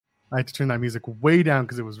I had to turn that music way down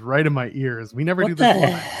because it was right in my ears. We never do this. What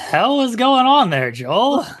the hell is going on there,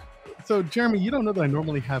 Joel? So, Jeremy, you don't know that I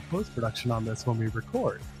normally have post-production on this when we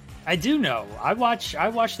record. I do know. I watch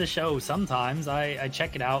the show sometimes. I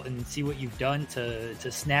check it out and see what you've done to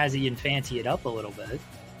snazzy and fancy it up a little bit.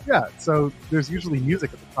 Yeah, so there's usually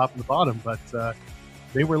music at the top and the bottom, but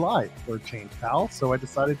they were live for a change, pal. So I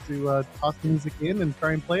decided to toss the music in and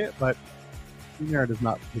try and play it, but StreamYard is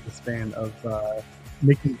not the biggest fan of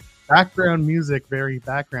making background music very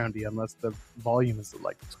backgroundy unless the volume is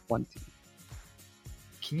like 20.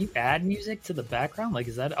 Can you add music to the background? Like,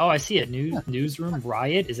 is that? Oh, I see it. Newsroom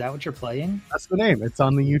Riot. Is that what you're playing? That's the name. It's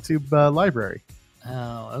on the YouTube library.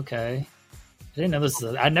 Oh, okay. I didn't know this.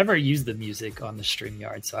 I never used the music on the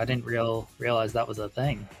StreamYard, so I didn't realize that was a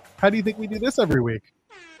thing. How do you think we do this every week?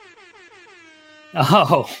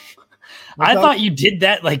 Oh, I thought you did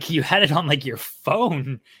that like you had it on like your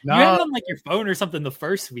phone. No. You had it on like your phone or something the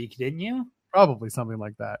first week, didn't you? Probably something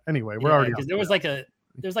like that. Anyway, we're already because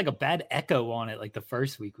there's like a bad echo on it like the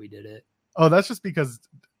first week we did it. Oh, that's just because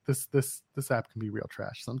this app can be real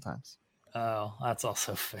trash sometimes. Oh, that's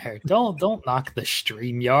also fair. Don't knock the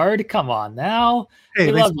StreamYard. Come on now.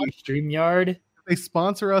 Hey, we love you, StreamYard. If they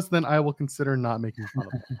sponsor us, then I will consider not making fun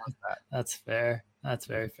of them. That? That's fair. That's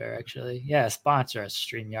very fair, actually. Yeah, sponsor us,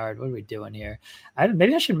 StreamYard. What are we doing here?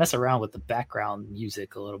 Maybe I should mess around with the background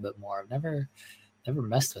music a little bit more. I've never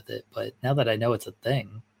messed with it, but now that I know it's a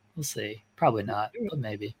thing, we'll see. Probably not, but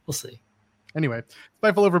maybe. We'll see. Anyway,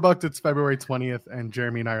 Spiteful Overbooked, it's February 20th, and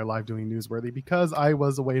Jeremy and I are live doing Newsworthy because I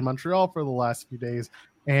was away in Montreal for the last few days,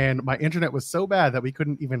 and my internet was so bad that we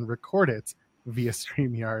couldn't even record it via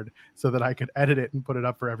StreamYard so that I could edit it and put it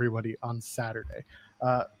up for everybody on Saturday.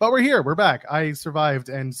 But we're here. We're back. I survived,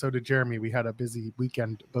 and so did Jeremy. We had a busy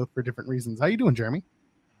weekend, both for different reasons. How you doing, Jeremy?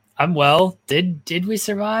 I'm well. Did we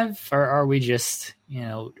survive, or are we just,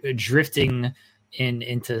 drifting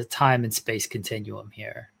into time and space continuum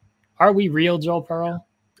here? Are we real, Joel Pearl?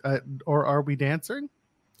 Or are we dancing?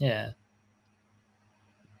 Yeah.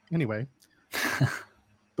 Anyway,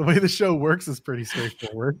 the way the show works is pretty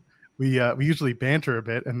straightforward. We usually banter a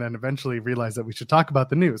bit and then eventually realize that we should talk about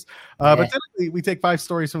the news. But typically we take 5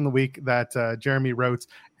 stories from the week that Jeremy wrote,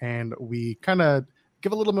 and we kind of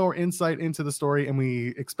give a little more insight into the story, and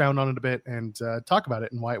we expound on it a bit and talk about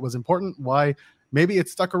it and why it was important, why maybe it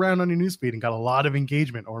stuck around on your newsfeed and got a lot of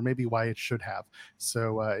engagement, or maybe why it should have.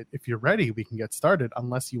 So if you're ready, we can get started,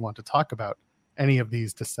 unless you want to talk about any of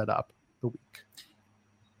these to set up the week.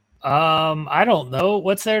 I don't know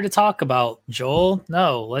what's there to talk about, Joel.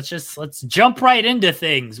 No, let's jump right into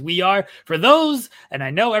things. We are, for those, and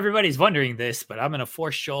I know everybody's wondering this, but I'm going to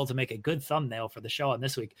force Joel to make a good thumbnail for the show on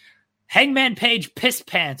this week. Hangman Page Piss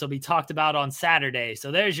Pants will be talked about on Saturday.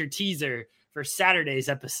 So there's your teaser for Saturday's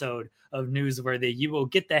episode of Newsworthy. You will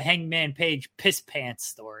get the Hangman Page Piss Pants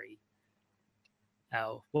story.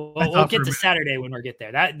 Oh, we'll get to Saturday when we get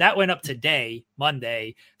there. That went up today,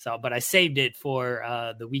 Monday. But I saved it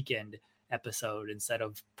for the weekend episode instead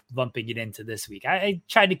of bumping it into this week. I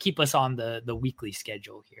tried to keep us on the weekly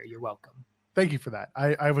schedule here. You're welcome. Thank you for that.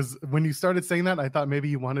 I was, when you started saying that, I thought maybe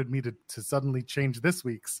you wanted me to suddenly change this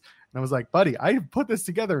week's. And I was like, buddy, I put this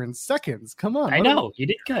together in seconds. Come on. I know. You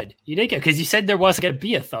did good. Because you said there wasn't going to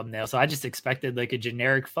be a thumbnail. So I just expected like a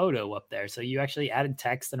generic photo up there. So you actually added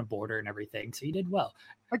text and a border and everything. So you did well.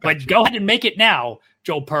 But go ahead and make it now,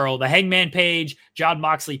 Joel Pearl, the Hangman Page, John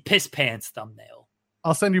Moxley Piss Pants thumbnail.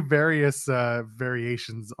 I'll send you various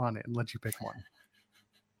variations on it and let you pick one.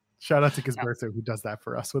 Shout out to Gisberto, who does that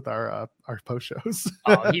for us with our post shows.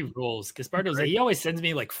 Oh, he rules. Gisberto, he always sends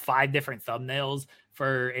me like 5 different thumbnails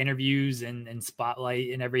for interviews and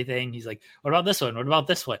spotlight and everything. He's like, what about this one? What about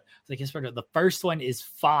this one? It's like, Gisberto, the first one is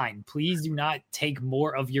fine. Please do not take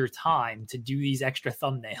more of your time to do these extra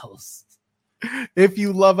thumbnails. If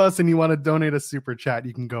you love us and you want to donate a super chat,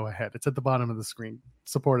 you can go ahead. It's at the bottom of the screen.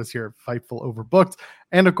 Support us here at Fightful Overbooked.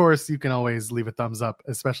 And of course, you can always leave a thumbs up,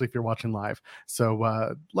 especially if you're watching live.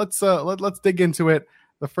 So let's dig into it.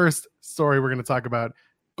 The first story we're going to talk about,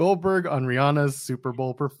 Goldberg on Rihanna's Super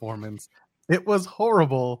Bowl performance. It was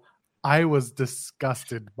horrible. I was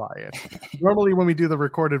disgusted by it. Normally, when we do the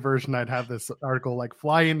recorded version, I'd have this article like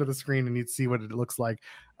fly into the screen and you'd see what it looks like.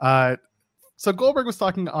 So Goldberg was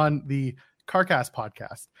talking on the CarCast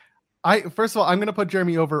podcast. First of all, I'm going to put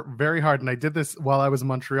Jeremy over very hard, and I did this while I was in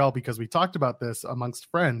Montreal because we talked about this amongst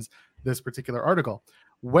friends, this particular article.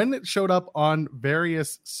 When it showed up on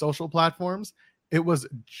various social platforms, it was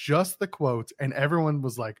just the quote, and everyone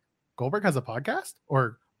was like, Goldberg has a podcast?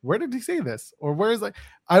 Or where did he say this? Or where is, like,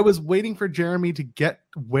 I was waiting for Jeremy to get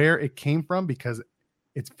where it came from because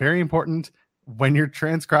it's very important when you're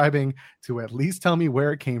transcribing to at least tell me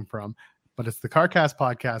where it came from. But it's the CarCast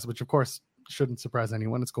podcast, which of course shouldn't surprise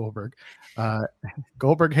anyone. It's Goldberg.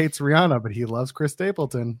 Goldberg hates Rihanna, but he loves Chris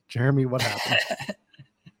Stapleton. Jeremy, what happened?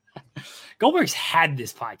 Goldberg's had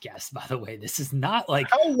this podcast, by the way. This is not like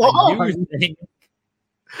how long? A new thing.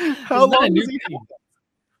 How long has he had it?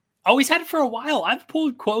 Oh, he's had it for a while. I've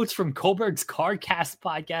pulled quotes from Goldberg's CarCast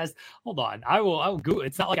podcast. Hold on. I will Google.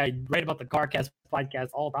 It's not like I write about the CarCast podcast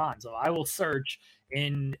all the time. So I will search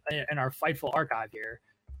in our Fightful archive here,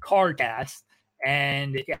 CarCast.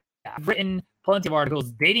 And yeah, I've written plenty of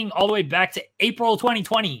articles dating all the way back to April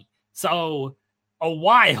 2020. So a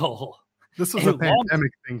while. This was a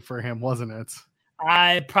pandemic thing for him, wasn't it?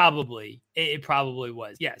 It probably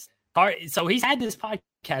was. Yes. So he's had this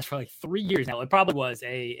podcast for like 3 years now. It probably was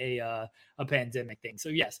a pandemic thing. So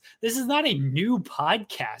yes, this is not a new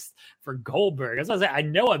podcast for Goldberg. As I was saying, I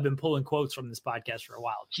know I've been pulling quotes from this podcast for a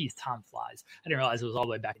while. Jeez, time flies. I didn't realize it was all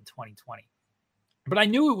the way back in 2020, but I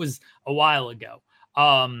knew it was a while ago.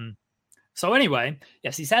 So anyway,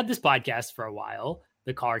 yes, he's had this podcast for a while,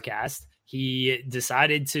 the CarCast. He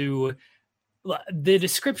decided to. The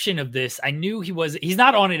description of this, I knew he's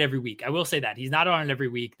not on it every week. I will say that he's not on it every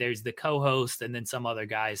week. There's the co-host and then some other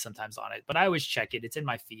guys sometimes on it, but I always check it. It's in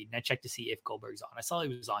my feed and I check to see if Goldberg's on. I saw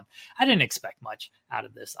he was on. I didn't expect much out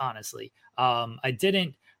of this, honestly. I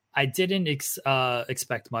didn't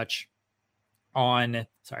expect much on,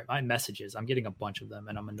 sorry, my messages. I'm getting a bunch of them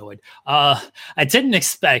and I'm annoyed. I didn't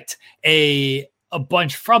expect a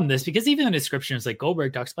bunch from this because even the description is like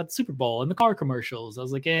Goldberg talks about the Super Bowl and the car commercials. I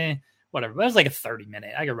was like, whatever. But it was like a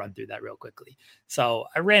 30-minute. I could run through that real quickly. So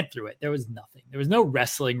I ran through it. There was nothing. There was no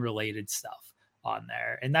wrestling related stuff on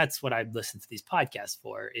there. And that's what I listen to these podcasts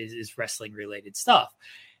for is wrestling related stuff.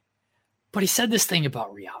 But he said this thing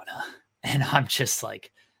about Rihanna. And I'm just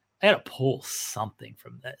like, I got to pull something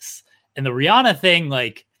from this. And the Rihanna thing,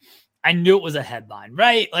 like, I knew it was a headline,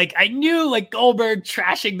 right? Like I knew like Goldberg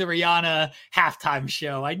trashing the Rihanna halftime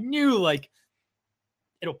show. I knew like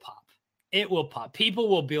it'll pop. It will pop. People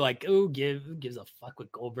will be like, "Oh, who gives a fuck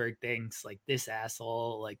what Goldberg thinks? Like this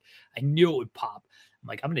asshole." Like I knew it would pop. I'm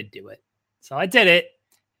like, I'm gonna do it. So I did it,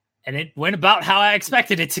 and it went about how I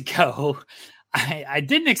expected it to go. I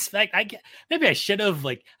didn't expect. Maybe I should have.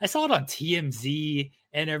 Like I saw it on TMZ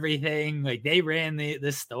and everything. Like they ran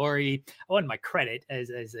this story. I wanted my credit as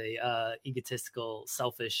a egotistical,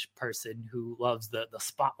 selfish person who loves the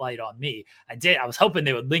spotlight on me. I was hoping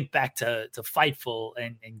they would link back to Fightful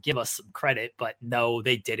and give us some credit, but no,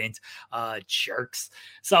 they didn't. Jerks.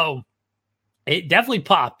 So it definitely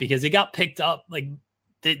popped because it got picked up. Like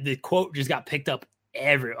the quote just got picked up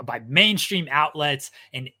by mainstream outlets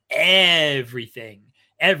and everything.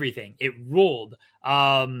 It ruled.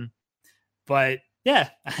 But yeah,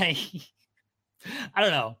 I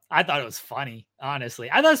don't know. I thought it was funny, honestly.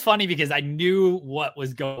 I thought it was funny because I knew what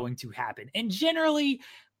was going to happen. And generally,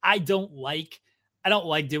 I don't like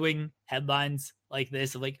doing headlines like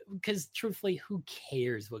this. Like, because truthfully, who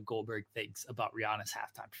cares what Goldberg thinks about Rihanna's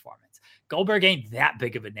halftime performance? Goldberg ain't that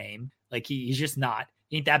big of a name. Like he's just not.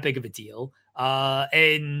 He ain't that big of a deal.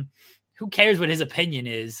 And who cares what his opinion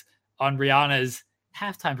is on Rihanna's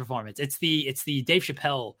halftime performance? It's the Dave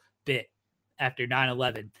Chappelle bit after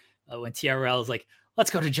 9/11 when TRL is like,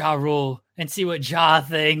 let's go to Ja Rule and see what Ja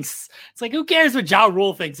thinks. It's like, who cares what Ja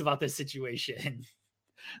Rule thinks about this situation?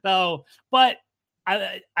 So, but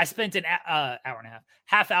I spent an hour and a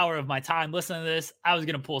half hour of my time listening to this. I was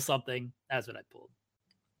going to pull something. That's what I pulled.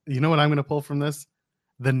 You know what I'm going to pull from this?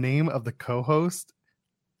 The name of the co-host.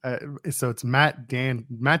 So it's Matt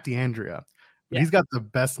D'Andrea. Yeah. He's got the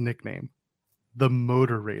best nickname, the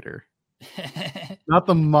Moderator. Not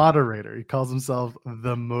the moderator. He calls himself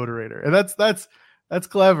the Moderator. And that's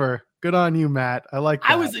clever. Good on you, Matt. I like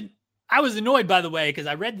that. I was annoyed, by the way, because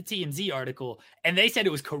I read the TMZ article and they said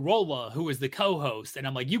it was Carolla who was the co-host. And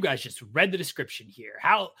I'm like, you guys just read the description here.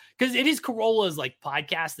 How? Because it is Carolla's like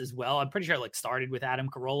podcast as well. I'm pretty sure it like started with Adam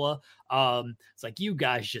Carolla. It's like, you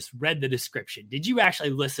guys just read the description. Did you actually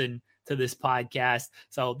listen to this podcast?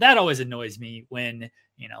 So that always annoys me when,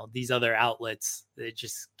 these other outlets, they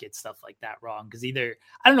just get stuff like that wrong. Because either,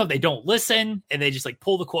 I don't know if they don't listen and they just like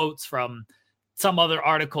pull the quotes from some other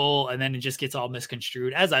article and then it just gets all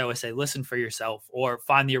misconstrued. As I always say, listen for yourself or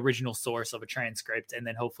find the original source of a transcript and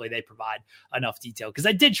then hopefully they provide enough detail. Because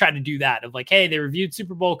I did try to do that of like, hey, they reviewed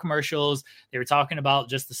Super Bowl commercials. They were talking about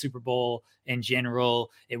just the Super Bowl in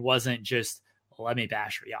general. It wasn't just let me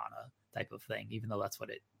bash Rihanna type of thing, even though that's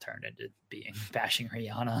what it turned into being, bashing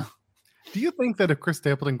Rihanna. Do you think that if Chris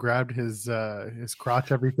Stapleton grabbed his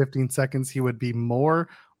crotch every 15 seconds, he would be more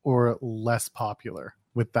or less popular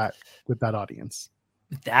with that audience?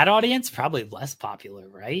 That audience probably less popular,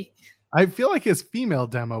 right? I feel like his female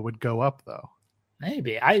demo would go up though.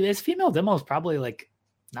 Maybe. His female demo is probably like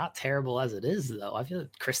not terrible as it is, though. I feel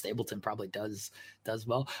like Chris Stapleton probably does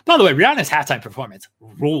well. By the way, Rihanna's halftime performance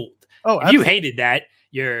ruled. Oh, if you hated that,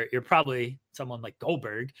 you're probably someone like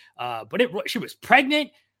Goldberg. But she was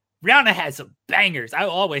pregnant. Rihanna had some bangers. I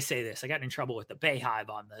will always say this. I got in trouble with the Bayhive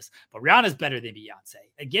on this, but Rihanna's better than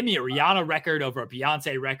Beyonce. Give me a Rihanna record over a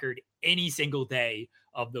Beyonce record any single day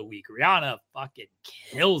of the week. Rihanna fucking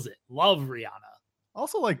kills it. Love Rihanna.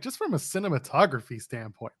 Also, like, just from a cinematography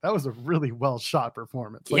standpoint, that was a really well shot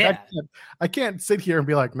performance. Like, yeah. I can't sit here and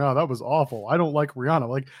be like, no, that was awful. I don't like Rihanna.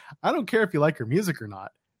 Like, I don't care if you like her music or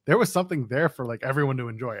not. There was something there for like everyone to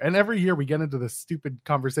enjoy. And every year we get into this stupid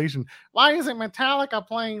conversation. Why isn't Metallica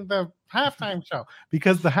playing the halftime show?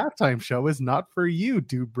 Because the halftime show is not for you,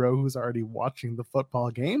 dude, bro, who's already watching the football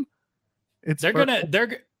game. They're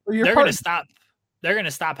gonna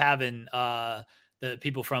stop having the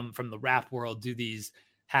people from the rap world do these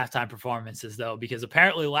halftime performances though, because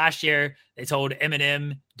apparently last year they told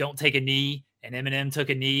Eminem don't take a knee, and Eminem took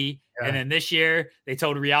a knee, and then this year they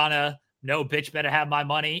told Rihanna, no, bitch better have my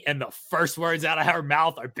money, and the first words out of her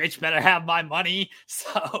mouth are bitch better have my money.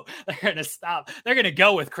 So they're gonna stop. They're gonna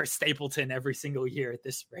go with Chris Stapleton every single year at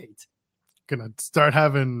this rate. Gonna start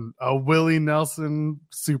having a Willie Nelson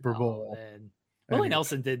Super Bowl. Willie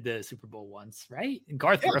Nelson did the Super Bowl once, right? And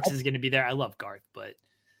Garth Brooks is going to be there. I love Garth, but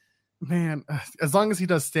man, as long as he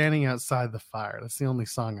does Standing Outside the Fire, that's the only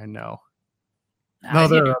song I know.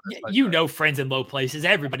 You know Friends in Low Places.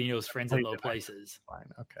 Everybody knows Friends in Low Places. Fine.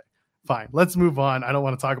 Okay. Fine. Let's move on. I don't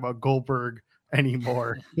want to talk about Goldberg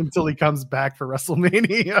anymore until he comes back for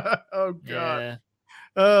WrestleMania. Oh God.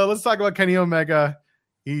 Yeah. Let's talk about Kenny Omega.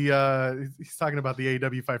 He's talking about the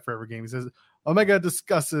AEW Fight Forever game. He says, Omega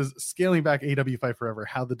discusses scaling back AEW Fight Forever,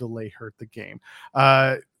 how the delay hurt the game.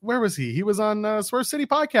 Where was he? He was on Swerve City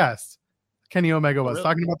Podcast. Kenny Omega was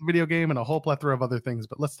talking about the video game and a whole plethora of other things,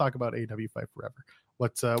 but let's talk about AEW Fight Forever.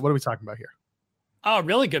 What are we talking about here? Oh,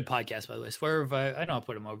 really good podcast, by the way. Swerve, I know I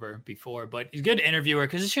put him over before, but he's a good interviewer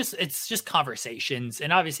because it's just conversations.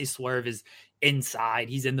 And obviously Swerve is inside.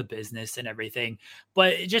 He's in the business and everything.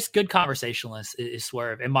 But just good conversationalist is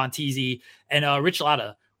Swerve. And Montezi and Rich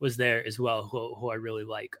Latta was there as well, who I really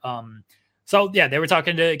like. So, yeah, they were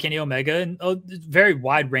talking to Kenny Omega and a very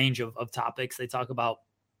wide range of topics. They talk about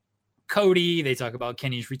Cody. They talk about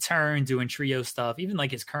Kenny's return, doing trio stuff, even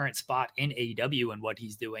like his current spot in AEW and what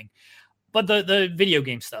he's doing. But the video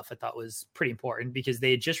game stuff I thought was pretty important because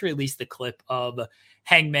they had just released the clip of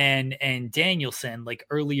Hangman and Danielson like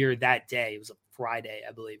earlier that day. It was a Friday,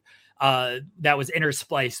 I believe. That was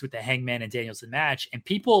interspliced with the Hangman and Danielson match. And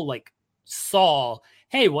people like saw,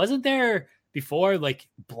 hey, wasn't there before like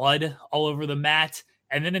blood all over the mat?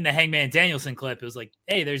 And then in the Hangman Danielson clip, it was like,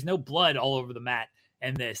 hey, there's no blood all over the mat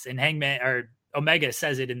and this. And Hangman or Omega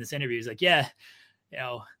says it in this interview. He's like, yeah,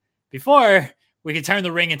 before we could turn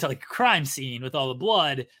the ring into like a crime scene with all the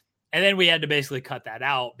blood. And then we had to basically cut that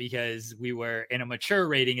out because we were in a mature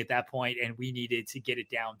rating at that point and we needed to get it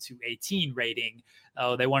down to a teen rating.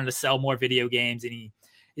 Oh, they wanted to sell more video games. And he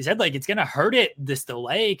said like, it's going to hurt it, this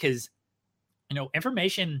delay. Cause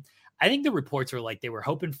information, I think the reports were like, they were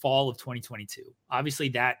hoping fall of 2022. Obviously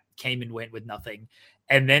that came and went with nothing.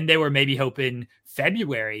 And then they were maybe hoping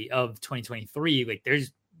February of 2023. Like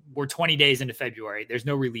we're 20 days into February. There's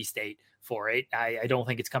no release date for it. I don't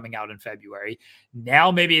think it's coming out in February.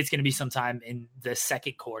 Now, maybe it's going to be sometime in the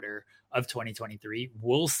second quarter of 2023.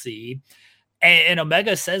 We'll see. And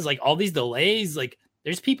Omega says like all these delays, like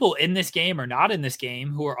there's people in this game or not in this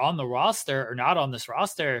game who are on the roster or not on this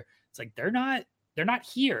roster. It's like, they're not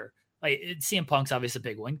here. Like CM Punk's obviously a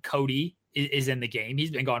big one. Cody is in the game.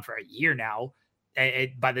 He's been gone for a year now.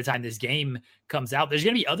 By the time this game comes out, there's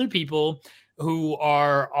going to be other people who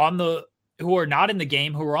are not in the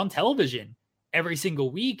game, who are on television every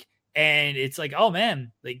single week. And it's like, oh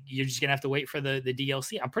man, like you're just gonna have to wait for the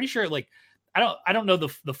DLC. I'm pretty sure like, I don't know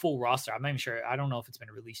the full roster. I'm not even sure. I don't know if it's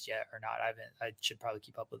been released yet or not. I should probably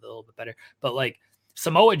keep up with it a little bit better, but like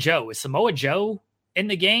Samoa Joe, is Samoa Joe in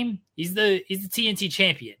the game? He's the TNT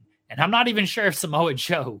champion. And I'm not even sure if Samoa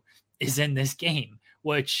Joe is in this game,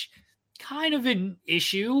 which kind of an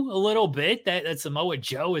issue a little bit that Samoa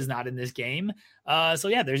Joe is not in this game. So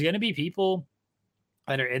yeah, there's going to be people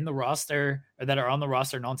that are in the roster or that are on the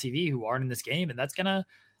roster and on TV who aren't in this game. And that's going to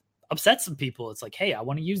upset some people. It's like, hey, I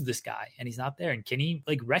want to use this guy and he's not there. And can he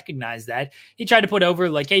like recognize that? He tried to put over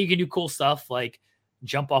like, hey, you can do cool stuff like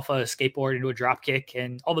jump off a skateboard into a drop kick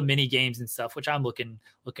and all the mini games and stuff, which I'm looking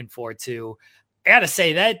forward to. I gotta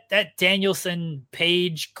say that Danielson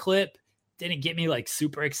Page clip didn't get me like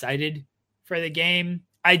super excited for the game.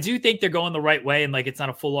 I do think they're going the right way, and like it's not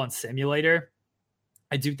a full on simulator.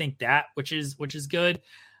 I do think that, which is good.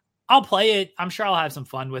 I'll play it. I'm sure I'll have some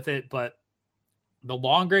fun with it, but the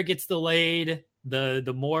longer it gets delayed,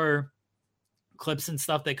 the more clips and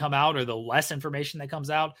stuff that come out, or the less information that comes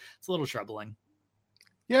out, it's a little troubling.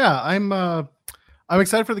 Yeah, I'm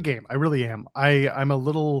excited for the game. I really am. I'm a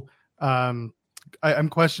little I'm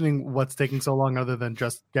questioning what's taking so long, other than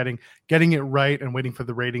just getting it right and waiting for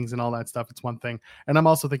the ratings and all that stuff. It's one thing. And I'm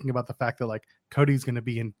also thinking about the fact that like Cody's going to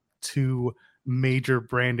be in 2 major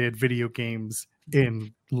branded video games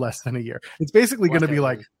in less than a year. It's basically going to be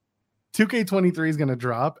like 2K23 is going to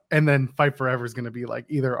drop, and then Fight Forever is going to be like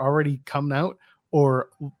either already come out or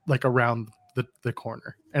like around the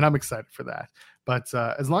corner. And I'm excited for that. But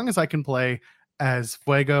as long as I can play as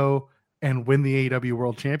Fuego and win the AEW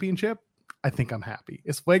World Championship, I think I'm happy.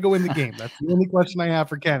 Is Fuego in the game? That's the only question I have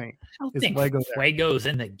for Kenny. I don't think Fuego's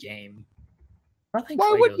in the game. I think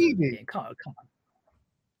why would he be?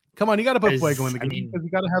 Come on, you got to put Fuego in the game, because you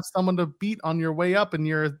got to have someone to beat on your way up in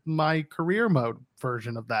your my career mode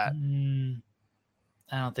version of that.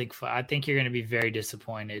 I think you're going to be very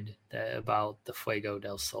disappointed about the Fuego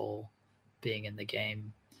del Sol being in the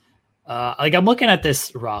game. Like I'm looking at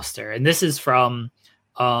this roster, and this is from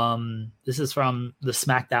the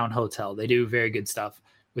SmackDown Hotel. They do very good stuff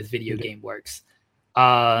with Video Game Works.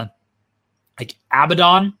 Like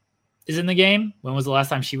Abaddon is in the game. When was the last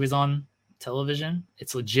time she was on television?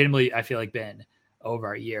 It's legitimately, I feel like, been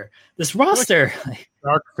over a year. This roster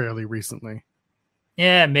dark fairly recently.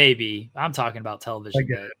 Yeah, maybe. I'm talking about television.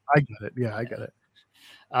 I get it. Yeah, I get it.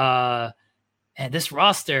 And this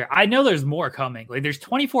roster, I know there's more coming. Like there's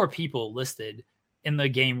 24 people listed in the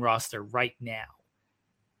game roster right now.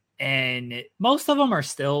 And most of them are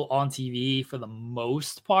still on TV for the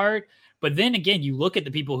most part. But then again, you look at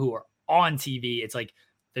the people who are on TV, it's like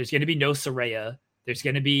there's going to be no Saraya. There's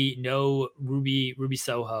going to be no Ruby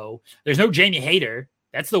Soho. There's no Jamie Hayter.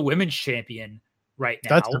 That's the women's champion right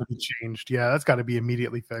now. That's got to be changed. Yeah, that's got to be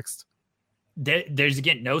immediately fixed. There's,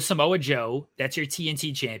 again, no Samoa Joe. That's your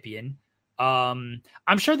TNT champion. I'm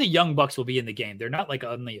sure the Young Bucks will be in the game. They're not like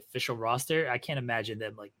on the official roster. I can't imagine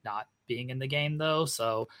them like not being in the game though.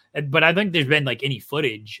 So, but I think there's been like any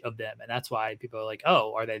footage of them, and that's why people are like,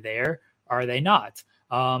 oh, are they there? Are they not?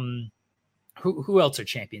 Who else are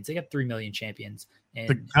champions? They got 3 million champions.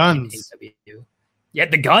 The Guns. Yeah,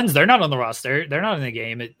 the Guns. They're not on the roster. They're not in the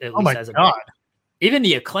game. At least as of God. Even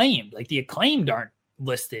the Acclaimed, like the Acclaimed, aren't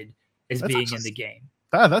listed as being in the game.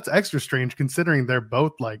 That's extra strange, considering they're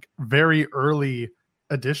both like very early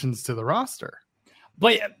additions to the roster.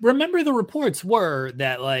 But remember, the reports were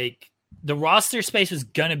that like the roster space was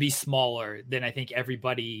gonna be smaller than I think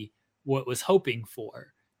everybody was hoping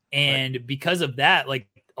for, and right. Because of that, like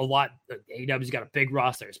a lot, AEW's got a big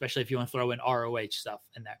roster, especially if you want to throw in ROH stuff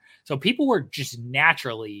in there. So people were just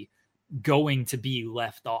naturally going to be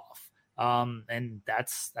left off, and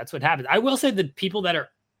that's what happened. I will say the people that are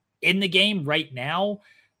in the game right now,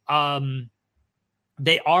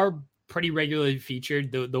 they are pretty regularly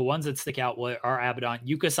featured. The ones that stick out are Abaddon.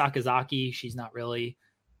 Yuka Sakazaki, she's not really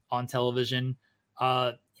on television.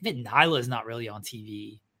 Even Nyla's not really on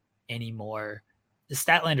TV anymore. The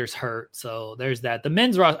Statlander's hurt, so there's that. The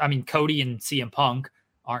men's roster, I mean, Cody and CM Punk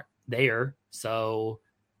aren't there, so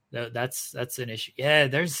that's an issue. Yeah,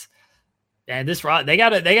 there's this they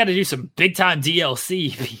gotta do some big time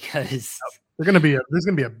DLC because there's gonna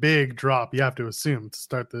be a big drop. You have to assume to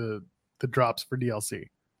start the drops for DLC.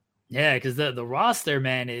 Yeah, because the roster,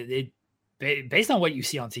 man, it based on what you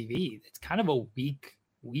see on TV, it's kind of a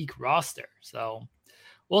weak roster. So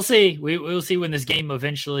we'll see. We'll see when this game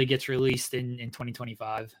eventually gets released in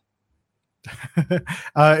 2025. Is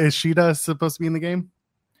Shida supposed to be in the game?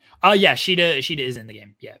 Yeah, Shida is in the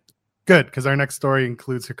game. Yeah. Good, because our next story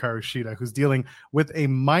includes Hikaru Shida, who's dealing with a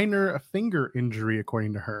minor finger injury,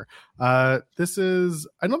 according to her. I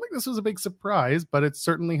don't think this was a big surprise, but it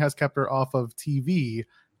certainly has kept her off of TV,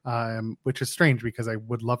 which is strange because I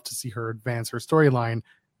would love to see her advance her storyline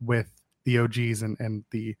with the OGs and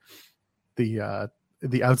the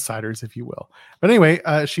outsiders, if you will. But anyway,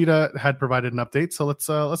 Shida had provided an update, so let's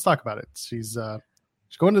talk about it. She's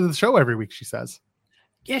going to the show every week, she says.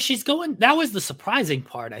 Yeah, she's going. That was the surprising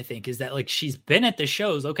part, I think, is that like she's been at the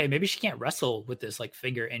shows. Okay, maybe she can't wrestle with this like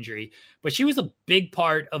finger injury, but she was a big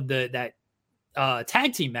part of that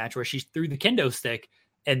tag team match where she threw the kendo stick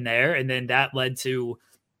in there, and then that led to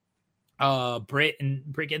Britt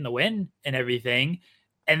getting the win and everything.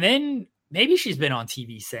 And then maybe she's been on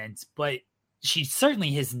TV since, but she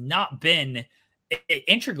certainly has not been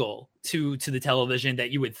integral to the television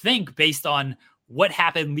that you would think based on what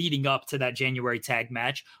happened leading up to that January tag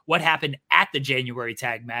match, what happened at the January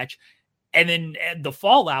tag match, and then the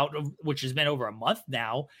fallout, which has been over a month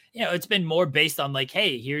now. It's been more based on like,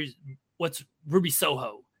 hey, here's what's Ruby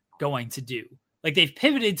Soho going to do. Like they've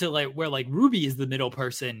pivoted to like where like Ruby is the middle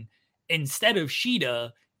person instead of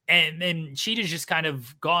Shida, and then Shida's just kind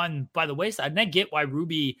of gone by the wayside. And I get why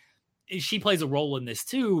Ruby, she plays a role in this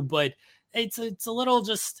too, but it's a little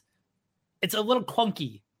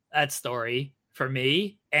clunky, that story for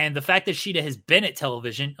me. And the fact that Shida has been at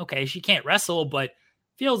television, okay, she can't wrestle, but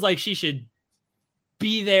feels like she should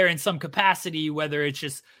be there in some capacity, whether it's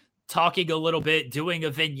just talking a little bit, doing a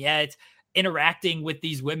vignette, interacting with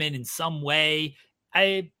these women in some way.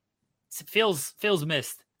 It feels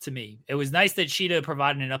missed to me. It was nice that Shida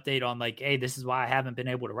provided an update on like, hey, this is why I haven't been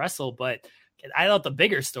able to wrestle. But I thought the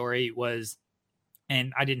bigger story was,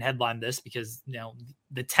 and I didn't headline this because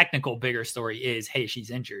the technical bigger story is, hey, she's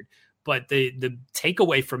injured. But the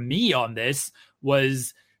takeaway from me on this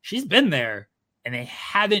was she's been there and they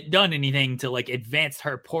haven't done anything to like advance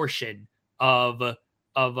her portion of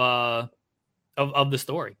the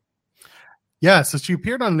story. Yeah, so she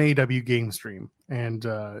appeared on an AEW game stream, and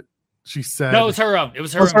she said, "No, it was her own. It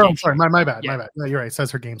was her own." Sorry, my bad. Yeah. My bad. No, you're right. It says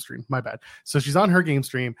her game stream. My bad. So she's on her game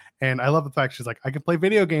stream, and I love the fact she's like, I can play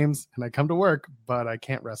video games and I come to work, but I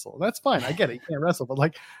can't wrestle. That's fine. I get it. You can't wrestle, but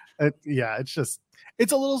like, it's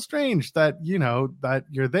a little strange that that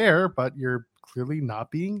you're there, but you're clearly not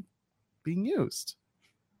being used.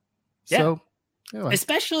 Yeah. So, anyway.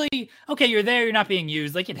 Especially, okay, you're there, you're not being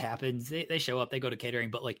used. Like, it happens. They show up, they go to catering,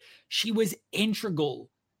 but like, she was integral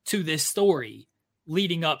to this story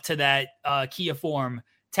leading up to that Kia Form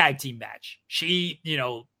tag team match. She,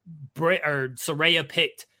 Saraya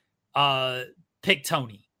picked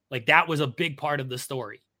Tony. Like, that was a big part of the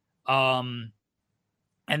story. And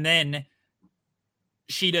then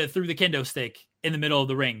Shida threw the kendo stick in the middle of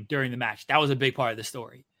the ring during the match. That was a big part of the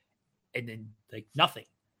story. And then like nothing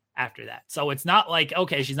after that. So it's not like,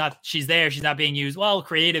 okay, she's there, she's not being used. Well,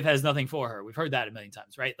 creative has nothing for her. We've heard that a million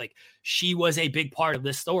times, right? Like she was a big part of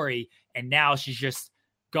this story and now she's just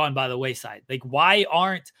gone by the wayside. Like why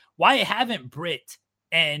haven't Britt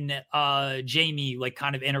and Jamie like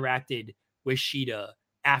kind of interacted with Shida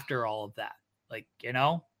after all of that? Like, it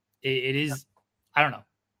is, I don't know.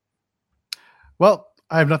 Well,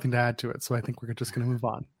 I have nothing to add to it, so I think we're just going to move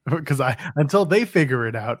on because until they figure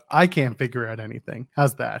it out, I can't figure out anything.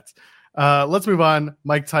 How's that? Let's move on.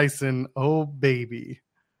 Mike Tyson, oh baby.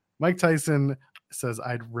 Mike Tyson says,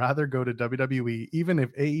 I'd rather go to WWE even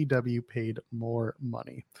if AEW paid more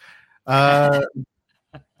money. Well,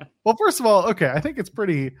 first of all, okay, I think it's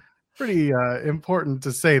pretty important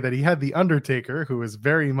to say that he had The Undertaker, who is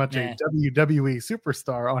very much a WWE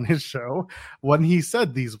superstar, on his show when he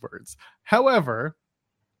said these words. However,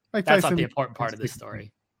 Mike That's Tyson, not the important part of this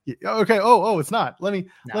story. Okay. Oh, it's not. Let me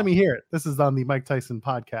hear it. This is on the Mike Tyson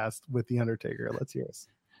podcast with The Undertaker. Let's hear this.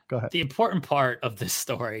 Go ahead. The important part of this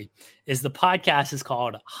story is the podcast is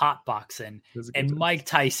called Hot Boxing, and Mike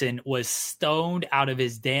Tyson was stoned out of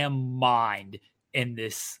his damn mind in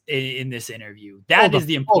this interview. That is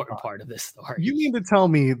the important part of this story. You mean to tell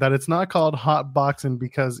me that it's not called Hot Boxing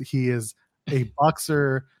because he is a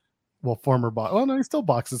boxer? Well, former boxer. Oh no, he still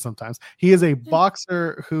boxes sometimes. He is a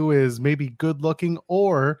boxer who is maybe good looking,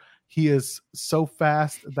 or he is so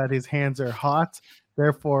fast that his hands are hot.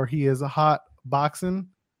 Therefore, he is a hot boxing.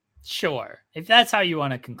 Sure, if that's how you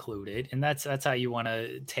want to conclude it, and that's how you want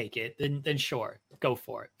to take it, then sure, go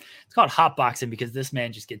for it. It's called Hot Boxing because this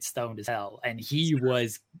man just gets stoned as hell, and he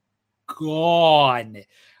was gone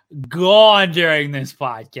during this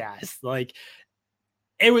podcast. Like,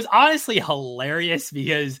 it was honestly hilarious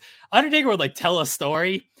because Undertaker would like tell a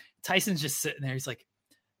story. Tyson's just sitting there. He's like,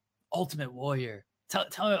 Ultimate Warrior.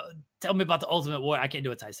 Tell me about the Ultimate Warrior. I can't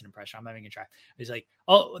do a Tyson impression. I'm not even gonna try. He's like,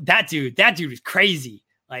 oh, that dude is crazy.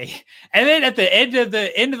 Like, and then at the end of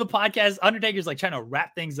the podcast, Undertaker's like trying to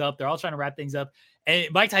wrap things up. They're all trying to wrap things up. And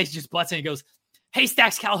Mike Tyson just butts in and goes,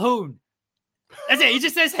 Haystacks Calhoun. That's it. He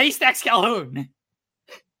just says Haystacks Calhoun.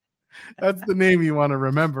 That's the name you want to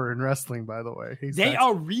remember in wrestling, by the way. They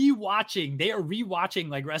are rewatching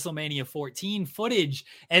like WrestleMania 14 footage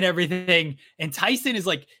and everything. And Tyson is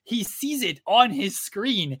like, he sees it on his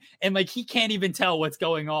screen and like, he can't even tell what's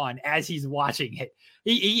going on as he's watching it.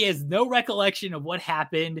 He has no recollection of what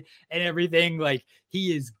happened and everything. Like,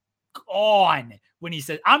 he is gone when he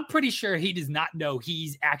said, I'm pretty sure he does not know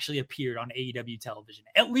he's actually appeared on AEW television,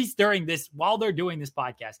 at least during this, while they're doing this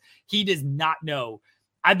podcast. He does not know.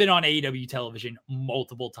 I've been on AEW television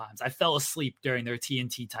multiple times. I fell asleep during their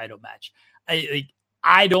TNT title match.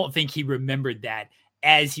 I don't think he remembered that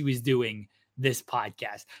as he was doing this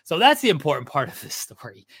podcast. So that's the important part of this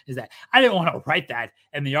story, is that I didn't want to write that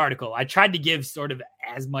in the article. I tried to give sort of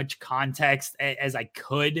as much context as I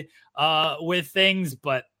could with things,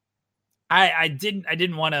 but I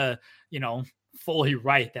didn't want to, fully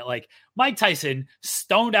write that like Mike Tyson,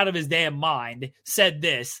 stoned out of his damn mind, said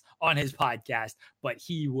this on his podcast, but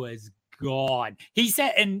he was gone. He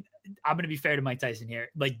said, and I'm going to be fair to Mike Tyson here,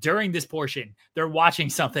 like during this portion, they're watching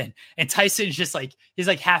something and Tyson's just like, he's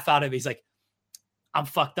like half out of it. He's like, I'm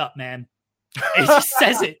fucked up, man. And he just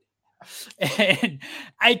says it. And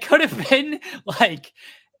I could have been like,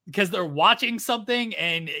 because they're watching something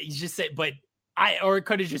and he's just said, or it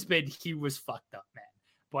could have just been, he was fucked up, man.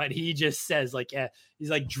 But he just says like, yeah, he's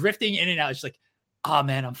like drifting in and out. It's like, oh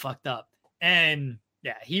man, I'm fucked up. And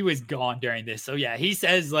yeah, he was gone during this. So yeah, he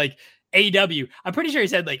says like AEW. I'm pretty sure he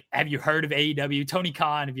said like, have you heard of AEW? Tony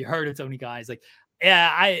Khan, have you heard of Tony Khan? He's like,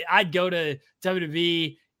 yeah, I'd go to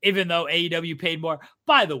WWE even though AEW paid more.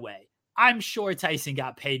 By the way, I'm sure Tyson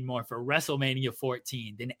got paid more for WrestleMania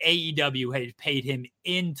 14 than AEW had paid him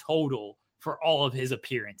in total for all of his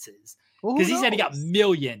appearances. Because he said he got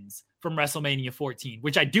millions from WrestleMania 14,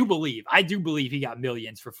 which I do believe. I do believe he got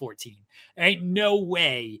millions for 14. There ain't no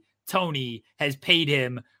way Tony has paid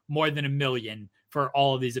him more than $1 million for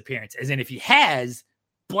all of these appearances. And if he has,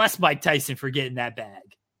 bless Mike Tyson for getting that bag.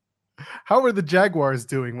 How were the Jaguars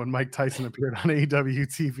doing when Mike Tyson appeared on AEW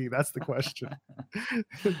TV? That's the question.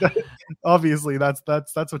 Obviously, that's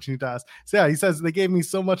what you need to ask. So yeah, he says they gave me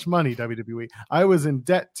so much money, WWE. I was in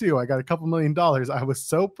debt too. I got a couple $1 million. I was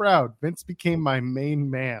so proud. Vince became my main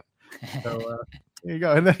man. So there you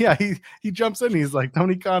go. And then yeah, he jumps in. He's like,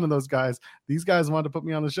 Tony Khan and those guys. These guys wanted to put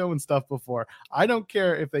me on the show and stuff before. I don't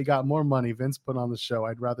care if they got more money Vince put on the show.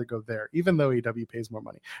 I'd rather go there, even though AEW pays more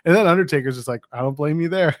money. And then Undertaker's just like, I don't blame you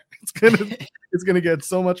there. It's gonna get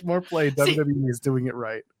so much more play. WWE is doing it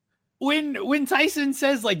right. When Tyson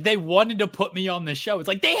says like they wanted to put me on the show, it's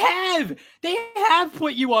like they have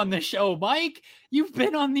put you on the show, Mike. You've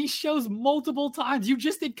been on these shows multiple times. You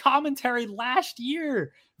just did commentary last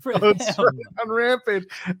year for them. On Rampage,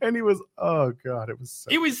 and he was, oh god, it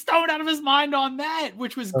was stoned out of his mind on that,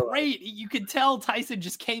 which was great. You could tell Tyson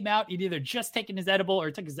just came out. He'd either just taken his edible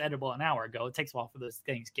or took his edible an hour ago. It takes a while for those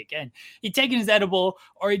things to kick in. He'd taken his edible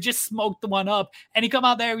or he just smoked the one up, and he come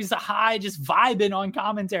out there. He's a high, just vibing on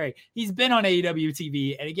commentary. He's been on AEW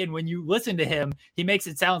TV, and again, when you listen to him, he makes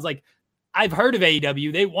it sound like, I've heard of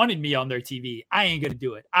AEW. They wanted me on their TV. I ain't gonna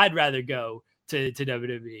do it. I'd rather go to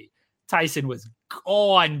WWE. Tyson was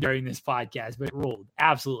gone during this podcast, but it ruled.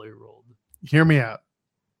 Absolutely ruled. Hear me out.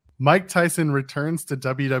 Mike Tyson returns to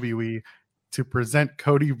WWE to present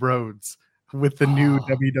Cody Rhodes with the new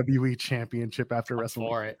WWE Championship after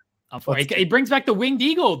WrestleMania. I'm for it. It brings back the Winged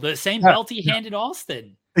Eagle, the same belt he handed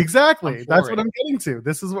Austin. Exactly. That's what I'm getting to.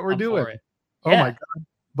 This is what we're doing. Oh my God.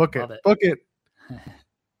 Book it. Book it.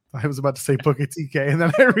 I was about to say book it TK, and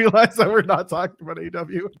then I realized that we're not talking about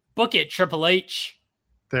AEW. Book it, Triple H.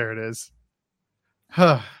 There it is.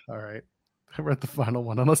 All right. We're at the final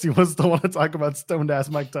one, unless you still want to talk about stoned ass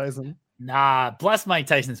Mike Tyson. Nah, bless Mike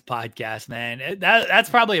Tyson's podcast, man. That's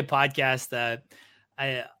probably a podcast that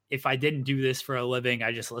if I didn't do this for a living,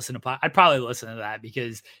 I just listen to. I'd probably listen to that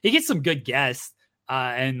because he gets some good guests,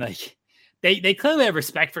 and like they clearly have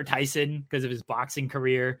respect for Tyson because of his boxing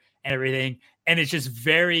career and everything. And it's just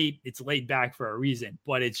it's laid back for a reason,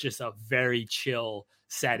 but it's just a very chill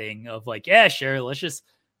setting of like, yeah, sure, let's just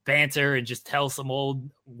banter and just tell some old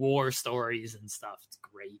war stories and stuff. It's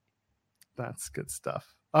great. That's good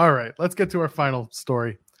stuff. All right, let's get to our final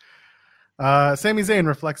story. Sami Zayn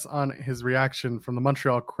reflects on his reaction from the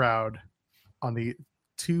Montreal crowd on the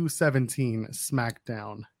 217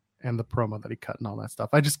 SmackDown and the promo that he cut and all that stuff.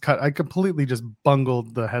 I completely just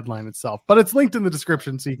bungled the headline itself, but it's linked in the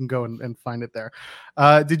description so you can go and find it there.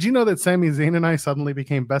 Did you know that Sami Zayn and I suddenly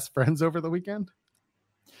became best friends over the weekend?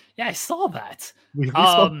 Yeah, I saw that. We spoke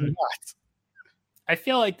a lot. I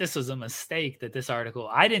feel like this was a mistake that this article,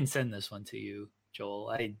 I didn't send this one to you,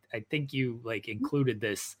 Joel. I think you like included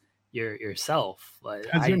this yourself. But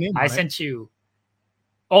I sent you.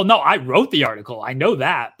 Oh no, I wrote the article. I know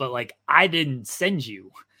that, but like I didn't send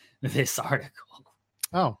you this article.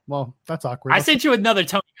 Oh, well, that's awkward. I sent you another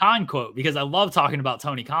Tony Khan quote because I love talking about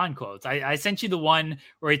Tony Khan quotes. I sent you the one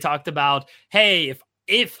where he talked about, hey,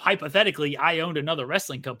 if hypothetically I owned another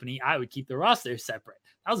wrestling company, I would keep the roster separate.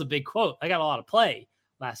 That was a big quote. I got a lot of play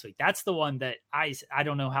last week. That's the one that I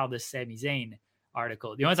don't know how this Sami Zayn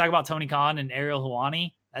article. Do you want to talk about Tony Khan and Ariel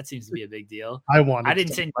Helwani? That seems to be a big deal. I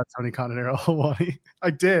didn't send about Tony Khan and Ariel Helwani.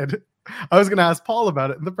 I did. I was going to ask Paul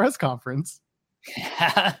about it in the press conference.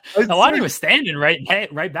 Helwani was standing right back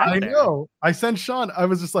there. I know. I sent Sean. I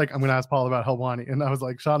was just like, I'm going to ask Paul about Helwani. And I was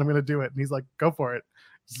like, Sean, I'm going to do it. And he's like, go for it.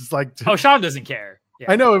 It's just like, oh, Sean doesn't care.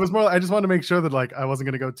 Yeah. I know. It was more, I just wanted to make sure that like, I wasn't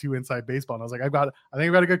going to go too inside baseball. And I was like, I think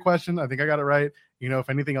I've got a good question. I think I got it right. You know, if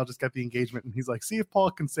anything, I'll just get the engagement. And he's like, see if Paul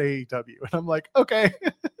can say AEW. And I'm like, okay.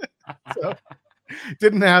 So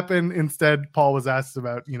didn't happen. Instead, Paul was asked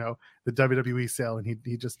about, you know, the WWE sale, and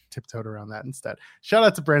he just tiptoed around that instead. Shout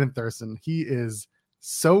out to Brandon Thurston. He is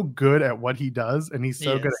so good at what he does, and he's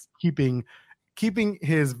so good at keeping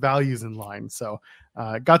his values in line. So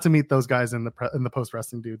got to meet those guys in the post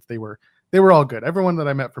wrestling dudes. They were all good. Everyone that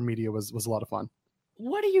I met from media was a lot of fun.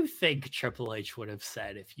 What do you think Triple H would have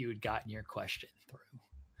said if you had gotten your question through?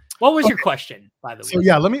 What was your question, by the way? So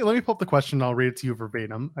yeah, let me pull up the question. And I'll read it to you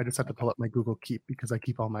verbatim. I just have to pull up my Google Keep because I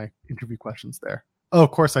keep all my interview questions there. Oh,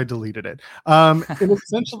 of course I deleted it. It was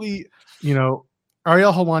essentially, you know,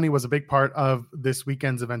 Ariel Helwani was a big part of this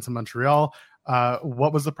weekend's events in Montreal.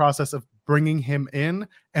 What was the process of bringing him in,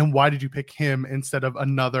 and why did you pick him instead of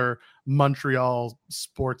another Montreal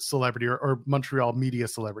sports celebrity or Montreal media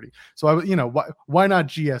celebrity? So why not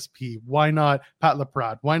GSP? Why not Pat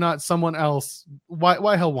LaPrade? Why not someone else? Why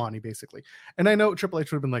Helwani, basically? And I know Triple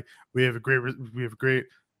H would have been like, we have a great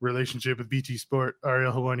relationship with BT Sport.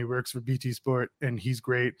 Ariel Helwani works for BT Sport, and he's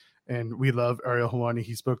great, and we love Ariel Helwani.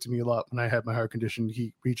 He spoke to me a lot when I had my heart condition.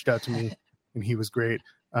 He reached out to me, and he was great.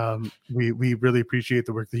 We really appreciate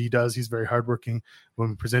the work that he does. He's very hardworking. When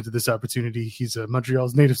we presented this opportunity, he's a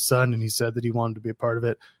Montreal's native son, and he said that he wanted to be a part of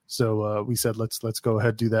it. So we said, let's go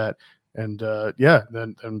ahead, do that. And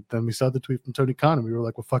then we saw the tweet from Tony Khan, and we were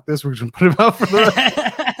like, well, fuck this. We're just going to put him out for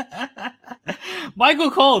the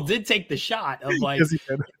Michael Cole did take the shot of like, yes, he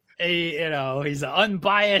did. He's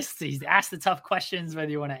unbiased. He's asked the tough questions,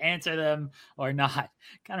 whether you want to answer them or not.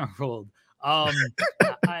 Kind of ruled.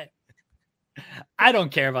 I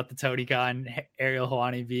don't care about the Tony Khan Ariel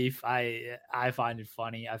Helwani beef. I find it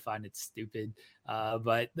funny. I find it stupid.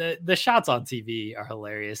 But the shots on TV are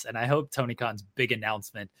hilarious. And I hope Tony Khan's big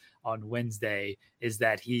announcement on Wednesday is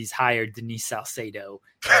that he's hired Denise Salcedo,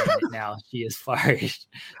 and now she is fired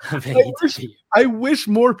of AEW. I wish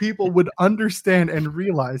more people would understand and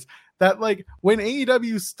realize that, like, when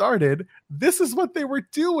AEW started, this is what they were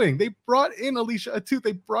doing. They brought in Alicia Atout.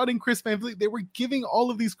 They brought in Chris Van Vliet. They were giving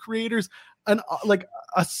all of these creators a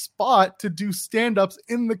spot to do stand-ups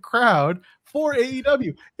in the crowd for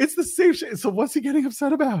AEW. It's the same shit. So what's he getting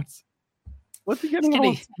upset about? What's he getting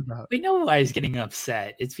upset about? We know why he's getting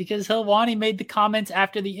upset. It's because Helwani made the comments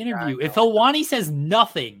after the interview. If Helwani says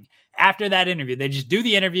nothing after that interview, they just do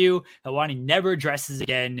the interview, Helwani never addresses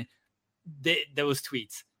again, those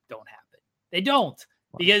tweets don't happen. They don't,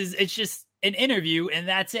 because it's just an interview and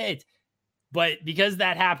that's it. But because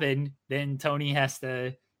that happened, then Tony has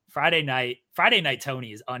to Friday night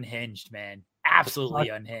Tony is unhinged, man. Absolutely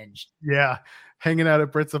unhinged. Yeah. Hanging out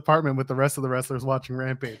at Britt's apartment with the rest of the wrestlers watching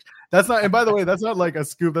Rampage. That's not, and by the way, that's not like a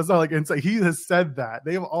scoop. That's not like insight. He has said that.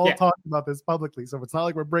 They've all talked about this publicly. So it's not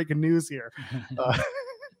like we're breaking news here.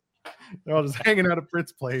 They're all just hanging out at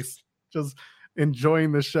Britt's place, just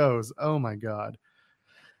enjoying the shows. Oh my God.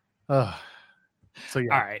 So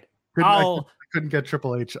yeah. All right. I couldn't get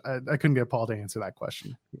Triple H. I couldn't get Paul to answer that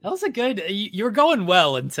question. That was a good. You were going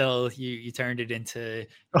well until you turned it into.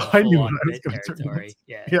 I knew what I was going to turn.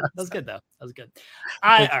 Yeah, that was good though. That was good.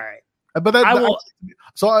 All right. But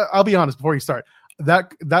so I'll be honest before you start.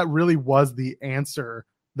 That really was the answer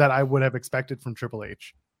that I would have expected from Triple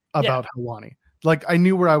H about Helwani. Like I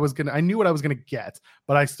knew what I was gonna get,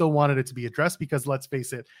 but I still wanted it to be addressed because let's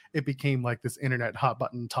face it, it became like this internet hot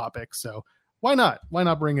button topic. So why not? Why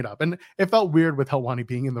not bring it up? And it felt weird with Helwani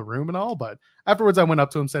being in the room and all, but afterwards I went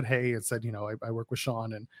up to him, said, hey, and said, I work with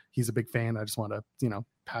Sean and he's a big fan. I just want to,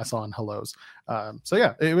 pass on hellos. So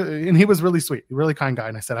yeah, and he was really sweet, really kind guy.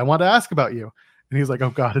 And I said, I want to ask about you. And he was like,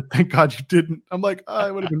 oh God, thank God you didn't. I'm like,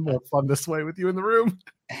 it would have been more fun this way with you in the room.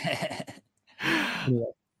 Yeah.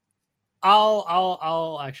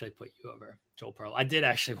 I'll actually put you over, Joel Pearl. I did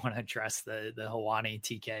actually want to address the Helwani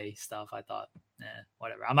TK stuff. I thought,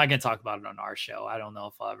 whatever. I'm not going to talk about it on our show. I don't know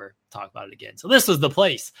if I'll ever talk about it again. So this was the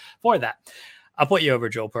place for that. I'll put you over,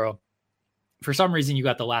 Joel Pearl. For some reason, you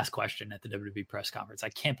got the last question at the WWE press conference. I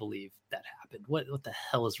can't believe that happened. What the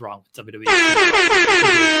hell is wrong with WWE?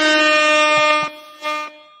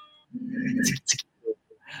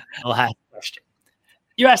 Last question.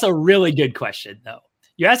 You asked a really good question, though.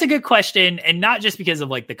 You asked a good question, and not just because of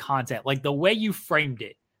like the content, like the way you framed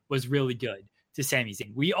it was really good to Sami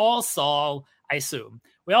Zayn. We all saw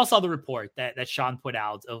the report that Sean put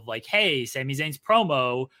out of like, hey, Sami Zayn's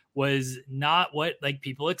promo was not what like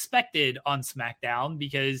people expected on SmackDown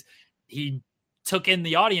because he took in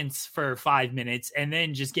the audience for 5 minutes and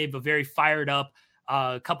then just gave a very fired up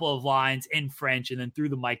couple of lines in French and then threw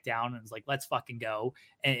the mic down and was like, let's fucking go.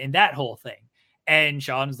 And that whole thing. And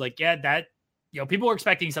Sean was like, yeah, that, people were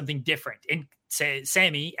expecting something different. And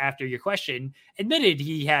Sami, after your question, admitted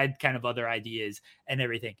he had kind of other ideas and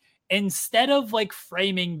everything. Instead of like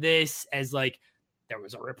framing this as like, there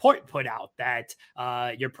was a report put out that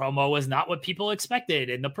your promo was not what people expected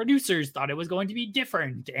and the producers thought it was going to be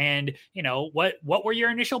different. And, what were your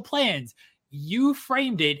initial plans? You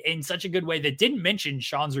framed it in such a good way that didn't mention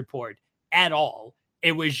Sean's report at all.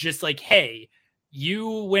 It was just like, hey,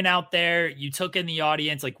 you went out there, you took in the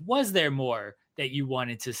audience. Like, was there more that you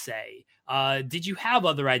wanted to say? Did you have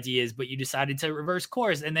other ideas, but you decided to reverse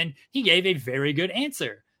course? And then he gave a very good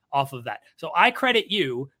answer off of that. So I credit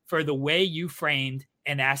you for the way you framed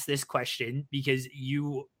and asked this question, because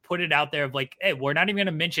you put it out there of like, hey, we're not even going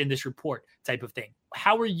to mention this report type of thing.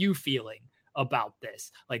 How are you feeling about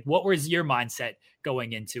this? Like, what was your mindset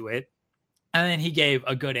going into it? And then he gave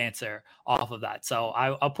a good answer off of that. So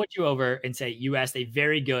I'll put you over and say you asked a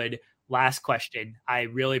very good last question. I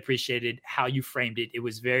really appreciated how you framed it. It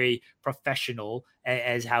was very professional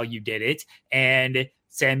as how you did it. And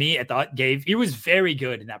Sami, I thought he was very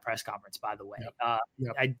good in that press conference, by the way.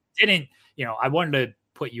 Yep. I didn't, I wanted to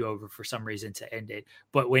put you over for some reason to end it.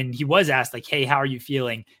 But when he was asked like, hey, how are you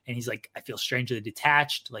feeling? And he's like, I feel strangely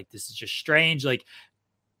detached. Like, this is just strange. Like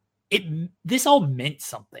this all meant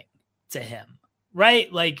something to him,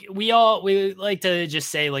 right? Like we like to just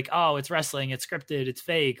say like, oh, it's wrestling, it's scripted, it's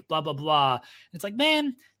fake, blah, blah, blah. It's like,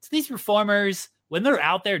 man, it's these performers when they're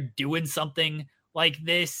out there doing something like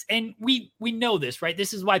this. And we know this, right?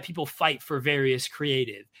 This is why people fight for various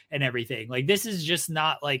creative and everything. Like, this is just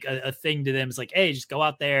not like a thing to them. It's like, hey, just go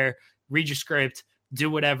out there, read your script,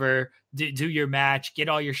 do whatever, do your match, get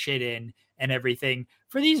all your shit in and everything.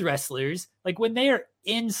 For these wrestlers, like when they are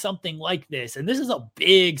in something like this, and this is a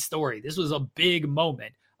big story, this was a big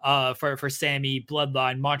moment for Sami,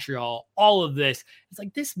 Bloodline, Montreal, all of this. It's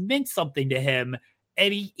like, this meant something to him.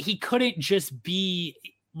 And he couldn't just be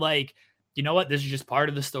like, you know what? This is just part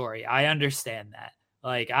of the story. I understand that.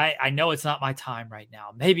 Like, I know it's not my time right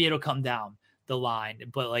now. Maybe it'll come down the line,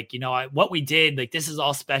 but like, what we did, like, this is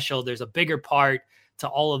all special. There's a bigger part to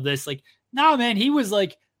all of this. Like, no, man, he was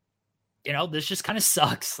like, this just kind of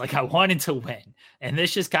sucks. Like, I wanted to win, and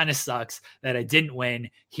this just kind of sucks that I didn't win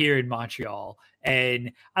here in Montreal.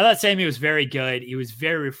 And I thought Sami was very good. He was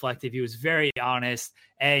very reflective. He was very honest,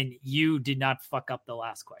 and you did not fuck up the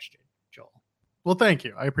last question, Joel. Well, thank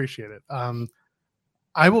you. I appreciate it.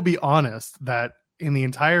 I will be honest that in the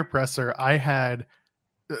entire presser, I had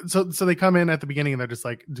so they come in at the beginning and they're just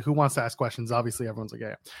like, who wants to ask questions? Obviously, everyone's like,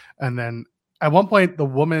 yeah. And then at one point, the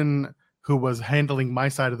woman who was handling my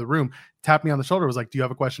side of the room tapped me on the shoulder, was like, do you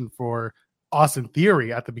have a question for Austin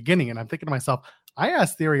Theory at the beginning? And I'm thinking to myself, I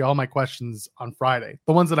asked Theory all my questions on Friday,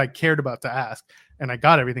 the ones that I cared about to ask, and I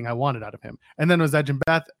got everything I wanted out of him. And then it was Edge and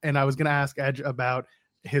Beth, and I was going to ask Edge about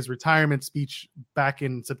his retirement speech back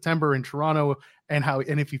in September in Toronto and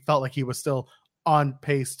if he felt like he was still on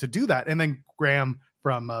pace to do that. And then Graham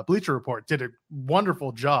from Bleacher Report did a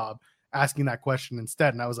wonderful job asking that question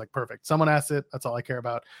instead. And I was like, perfect. Someone asked it. That's all I care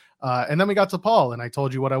about. And then we got to Paul, and I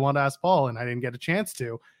told you what I wanted to ask Paul, and I didn't get a chance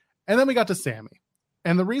to. And then we got to Sami.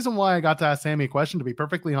 And the reason why I got to ask Sami a question, to be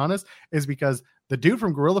perfectly honest, is because the dude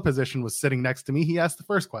from Gorilla Position was sitting next to me. He asked the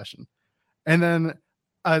first question. And then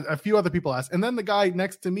a few other people asked. And then the guy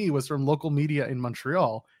next to me was from local media in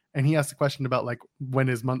Montreal. And he asked a question about like, when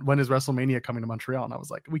is WrestleMania coming to Montreal? And I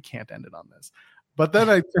was like, we can't end it on this. But then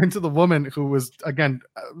I turned to the woman who was, again,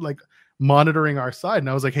 like monitoring our side. And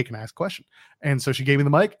I was like, hey, can I ask a question? And so she gave me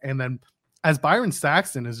the mic. And then as Byron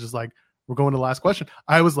Saxton is just like, we're going to the last question,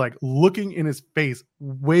 I was like looking in his face,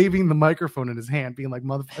 waving the microphone in his hand, being like,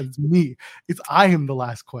 motherfucker, it's me. I am the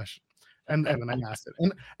last question. And then I asked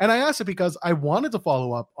it. And I asked it because I wanted to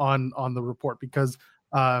follow up on the report, because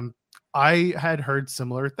I had heard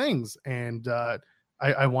similar things, and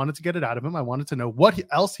I wanted to get it out of him. I wanted to know what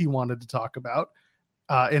else he wanted to talk about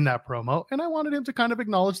in that promo. And I wanted him to kind of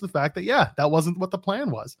acknowledge the fact that, yeah, that wasn't what the plan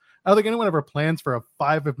was. I don't think anyone ever plans for a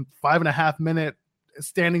 5.5 minute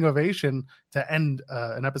standing ovation to end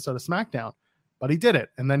an episode of SmackDown. But he did it.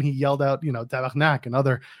 And then he yelled out, tabarnak and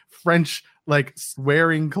other French, like,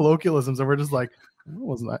 swearing colloquialisms. And we're just like, what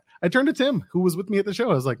wasn't that? I turned to Tim, who was with me at the show.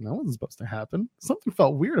 I was like, no, wasn't supposed to happen. Something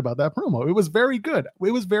felt weird about that promo. It was very good.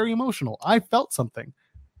 It was very emotional. I felt something,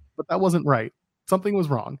 but that wasn't right. Something was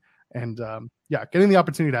wrong. And getting the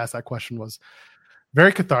opportunity to ask that question was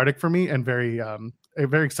very cathartic for me, and very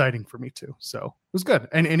exciting for me too. So it was good.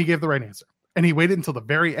 And he gave the right answer. And he waited until the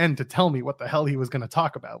very end to tell me what the hell he was going to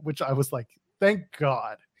talk about, which I was like, thank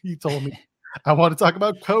God he told me. I want to talk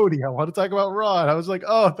about Cody. I want to talk about Raw. And I was like,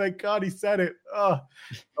 oh, thank God he said it. Oh,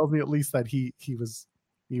 told me at least that he was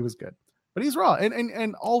good. But he's Raw.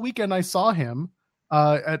 And all weekend I saw him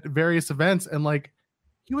at various events, and like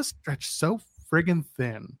he was stretched so friggin'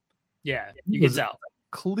 thin. Yeah, you can tell.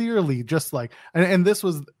 Clearly just like, and this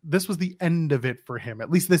was the end of it for him,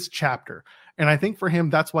 at least this chapter. And I think for him,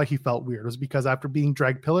 that's why he felt weird, was because after being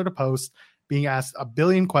dragged pillar to post, being asked a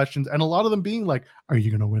billion questions, and a lot of them being like, are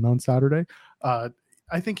you going to win on Saturday?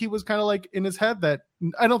 I think he was kind of like in his head that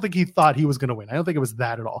I don't think he thought he was going to win. I don't think it was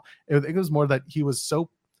that at all. I think it was more that he was so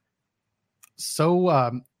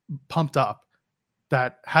pumped up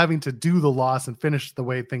that having to do the loss and finish the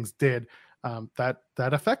way things did, that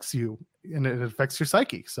affects you, and it affects your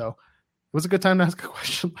psyche. So it was a good time to ask a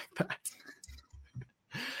question like that.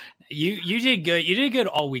 You did good. You did good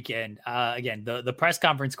all weekend. Again, the press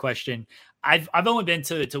conference question. I've only been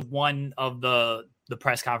to one of the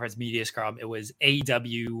press conference media scrum. It was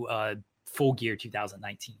AEW Full Gear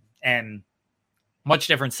 2019, and much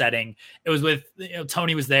different setting. It was with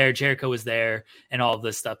Tony was there, Jericho was there, and all of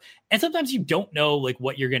this stuff. And sometimes you don't know like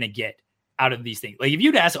what you're gonna get out of these things. Like if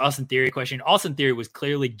you'd ask Austin Theory a question, Austin Theory was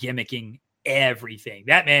clearly gimmicking everything.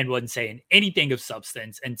 That man wasn't saying anything of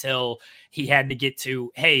substance until he had to get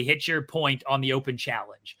to, hey, hit your point on the open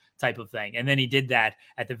challenge type of thing. And then he did that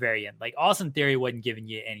at the very end. Like Austin Theory wasn't giving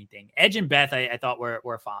you anything. Edge and Beth, I thought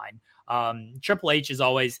were fine. Triple H is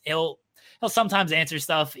always, he'll sometimes answer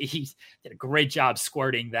stuff. He did a great job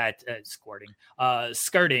skirting that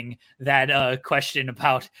question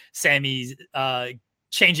about Sami's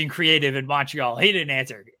changing creative in Montreal. He didn't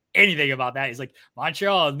answer anything about that. He's like,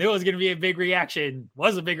 Montreal knew it was going to be a big reaction,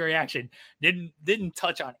 was a big reaction. Didn't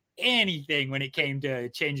touch on anything when it came to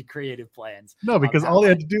changing creative plans. No, because all he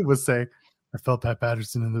had to do was say, I felt Pat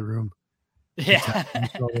Patterson in the room. Yeah. I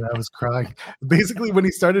was crying. Basically, when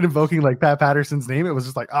he started invoking like Pat Patterson's name, it was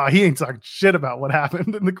just like, oh, he ain't talking shit about what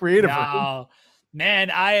happened in the creative room.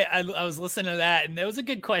 Man, I was listening to that, and it was a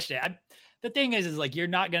good question. The thing is like, you're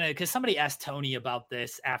not going to, because somebody asked Tony about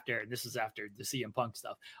this was after the CM Punk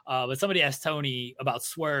stuff. But somebody asked Tony about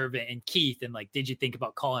Swerve and Keith, and like, did you think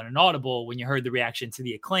about calling an audible when you heard the reaction to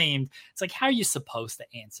the Acclaimed? It's like, how are you supposed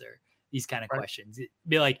to answer these kind of questions? It'd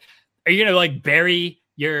be like, are you going to like bury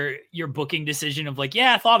your booking decision of like,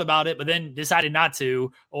 yeah, I thought about it, but then decided not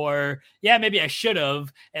to, or yeah, maybe I should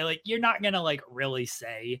have. And like, you're not going to like really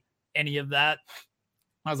say any of that.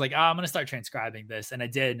 I was like, I'm going to start transcribing this. And I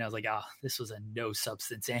did. And I was like, this was a no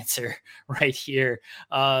substance answer right here.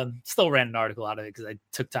 Still ran an article out of it because I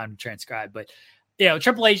took time to transcribe. But,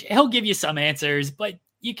 Triple H, he'll give you some answers, but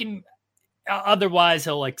you can, otherwise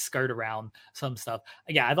he'll like skirt around some stuff.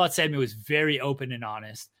 Yeah, I thought Sami was very open and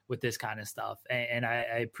honest with this kind of stuff. And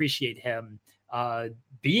I appreciate him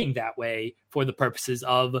being that way for the purposes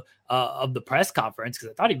of the press conference,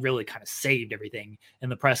 because I thought he really kind of saved everything in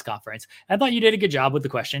the press conference. I thought you did a good job with the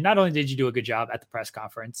question. Not only did you do a good job at the press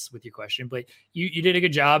conference with your question, but you did a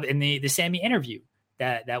good job in the Sami interview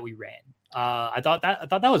that we ran. I thought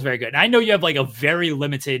that was very good. And I know you have like a very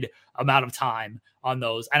limited amount of time on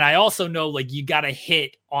those. And I also know like you got to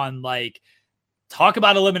hit on like, talk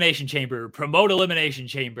about Elimination Chamber, promote Elimination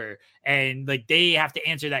Chamber. And like, they have to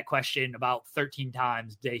answer that question about 13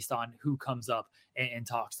 times based on who comes up and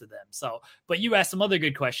talks to them. So, but you asked some other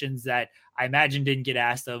good questions that I imagine didn't get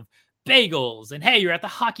asked, of bagels. And hey, you're at the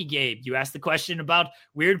hockey game. You asked the question about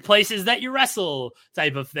weird places that you wrestle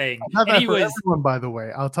type of thing. Everyone, by the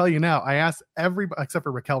way, I'll tell you now, I asked everybody except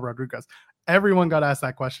for Raquel Rodriguez. Everyone got asked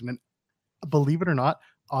that question. And believe it or not,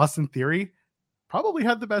 Austin Theory probably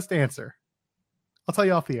had the best answer. I'll tell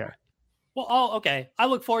you off the air. Well, okay. I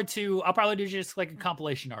look forward to, I'll probably do just like a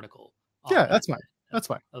compilation article. Yeah, that's fine. That's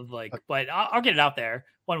fine. Of like, but I'll get it out there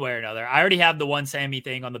one way or another. I already have the one Sami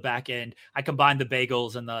thing on the back end. I combined the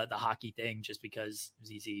bagels and the hockey thing just because it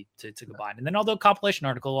was easy to combine. And then I'll do a compilation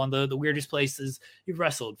article on the weirdest places you've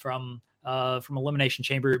wrestled from Elimination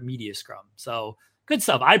Chamber media scrum. So good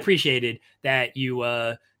stuff. I appreciated that you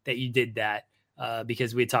did that.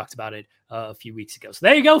 Because we had talked about it a few weeks ago. So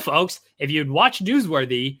there you go, folks. If you'd watched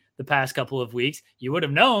Newsworthy the past couple of weeks, you would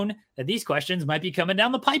have known that these questions might be coming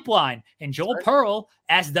down the pipeline. And Joel Pearl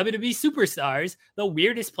asked WWE superstars the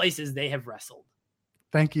weirdest places they have wrestled.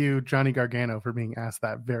 Thank you, Johnny Gargano, for being asked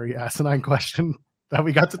that very asinine question that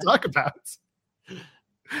we got to talk about.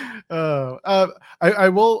 I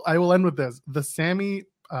will end with this. The Sami,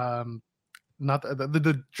 not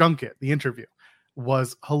the junket, the interview,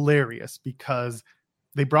 was hilarious because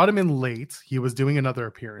they brought him in late. He was doing another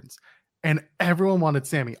appearance and everyone wanted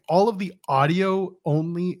Sami. All of the audio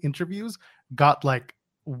only interviews got like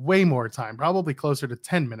way more time, probably closer to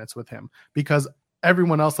 10 minutes with him, because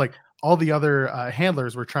everyone else, like all the other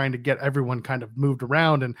handlers, were trying to get everyone kind of moved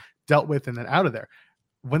around and dealt with and then out of there.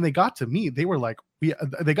 When they got to me, they were like,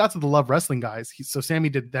 they got to the Love Wrestling guys. So Sami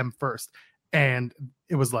did them first. And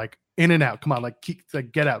it was like in and out. Come on, like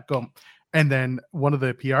get out, go. And then one of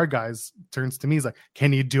the PR guys turns to me. He's like,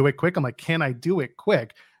 "Can you do it quick?" I'm like, "Can I do it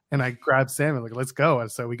quick?" And I grabbed Sami, like, "Let's go."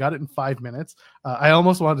 And so we got it in 5 minutes. I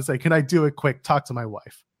almost wanted to say, "Can I do it quick? Talk to my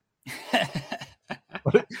wife."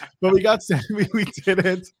 but we got Sami. We did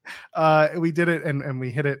it. We did it, and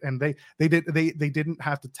we hit it. And they didn't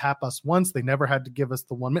have to tap us once. They never had to give us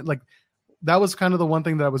the 1 minute. Like, that was kind of the one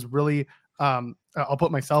thing that I was really. I'll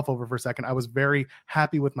put myself over for a second. I was very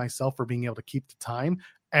happy with myself for being able to keep the time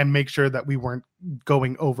and make sure that we weren't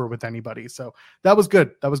going over with anybody. So that was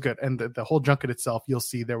good. That was good. And the whole junket itself, you'll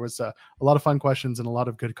see there was a lot of fun questions and a lot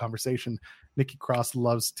of good conversation. Nikki Cross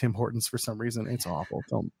loves Tim Hortons for some reason. It's awful.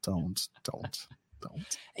 Don't.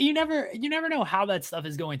 You never know how that stuff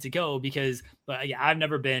is going to go, because I've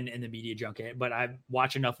never been in the media junket, but I've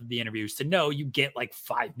watched enough of the interviews to know you get like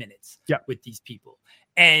 5 minutes with these people,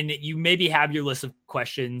 and you maybe have your list of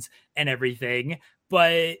questions and everything,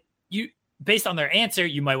 but you, based on their answer,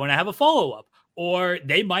 you might want to have a follow-up, or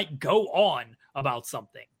they might go on about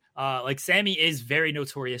something. Like Sami is very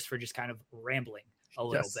notorious for just kind of rambling a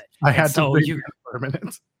little bit. I had to read for a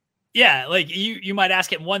minute. Yeah, like you might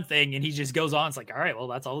ask him one thing and he just goes on. It's like, all right, well,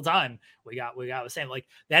 that's all the time we got the same. Like,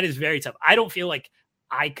 that is very tough. I don't feel like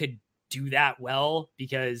I could do that well,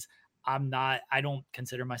 because I don't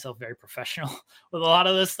consider myself very professional with a lot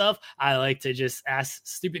of this stuff. I like to just ask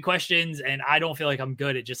stupid questions, and I don't feel like I'm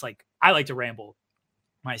good at just like, I like to ramble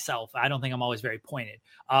myself. I don't think I'm always very pointed.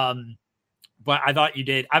 But I thought you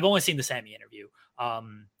did. I've only seen the Sami interview.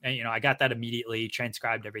 And I got that immediately,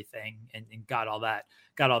 transcribed everything, and got all that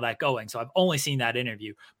going. So I've only seen that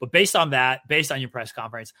interview, but based on your press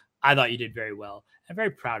conference, I thought you did very well. I'm very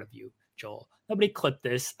proud of you, Joel. Nobody clipped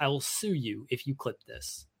this. I will sue you if you clip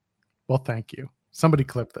this. Well, thank you. Somebody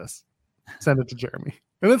clip this. Send it to Jeremy,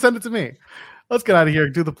 and then send it to me. Let's get out of here.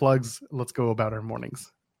 Do the plugs. Let's go about our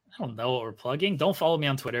mornings. I don't know what we're plugging. Don't follow me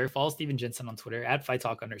on Twitter. Follow Steven Jensen on Twitter at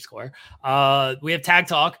 @FightTalk_. We have Tag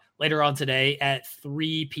Talk later on today at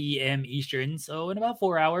 3 p.m. Eastern. So in about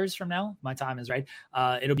 4 hours from now, my time is right.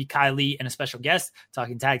 It'll be Kylie and a special guest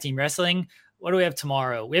talking tag team wrestling. What do we have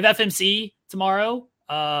tomorrow? We have FMC tomorrow.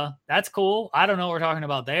 That's cool. I don't know what we're talking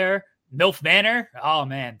about there. MILF Banner. Oh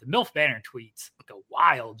man, the MILF Banner tweets go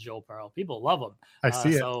wild, Joel Pearl. People love them. I see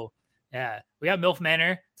it. So yeah, we got MILF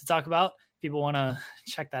Banner to talk about. People want to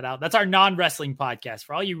check that out. That's our non-wrestling podcast.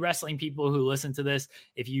 For all you wrestling people who listen to this,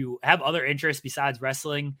 if you have other interests besides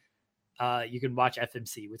wrestling, you can watch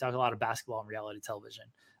FMC. We talk a lot of basketball and reality television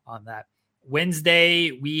on that.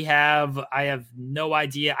 Wednesday, I have no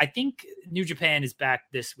idea. I think New Japan is back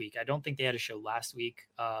this week. I don't think they had a show last week.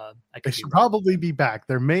 They should probably be back.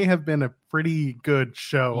 There may have been a pretty good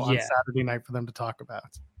show on Saturday night for them to talk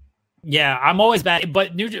about. Yeah, I'm always bad,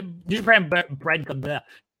 but New Japan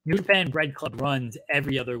Bread Club runs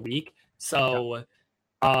every other week. So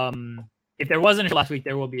if there wasn't a show last week,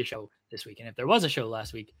 there will be a show this week. And if there was a show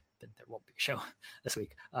last week, then there won't be a show this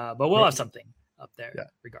week. But we'll have something up there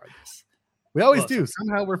regardless. We always do.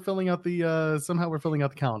 Somehow we're filling out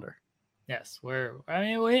the calendar. Yes,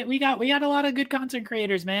 we got a lot of good content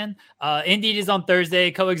creators, man. Indeed is on Thursday.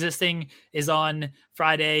 Coexisting is on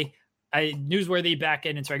Friday. Newsworthy back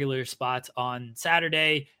in its regular spot on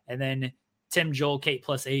Saturday, and then Tim, Joel, Kate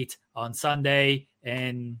 +8 on Sunday,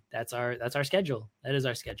 and that's our schedule. That is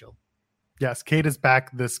our schedule. Yes, Kate is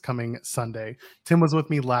back this coming Sunday. Tim was with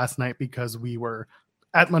me last night because we were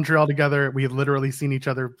at Montreal together. We had literally seen each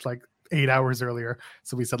other like 8 hours earlier.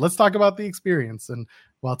 So we said, let's talk about the experience. And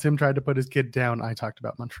while Tim tried to put his kid down, I talked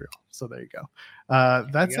about Montreal. So there you go.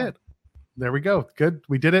 That's it. There we go. Good.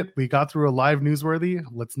 We did it. We got through a live Newsworthy.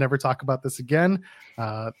 Let's never talk about this again.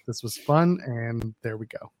 This was fun. And there we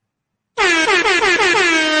go.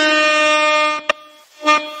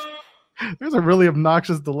 There's a really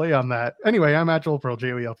obnoxious delay on that. Anyway, I'm at Joel Pearl,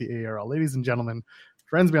 JOELPARL. Ladies and gentlemen,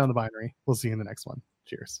 friends beyond the binary. We'll see you in the next one.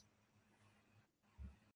 Cheers.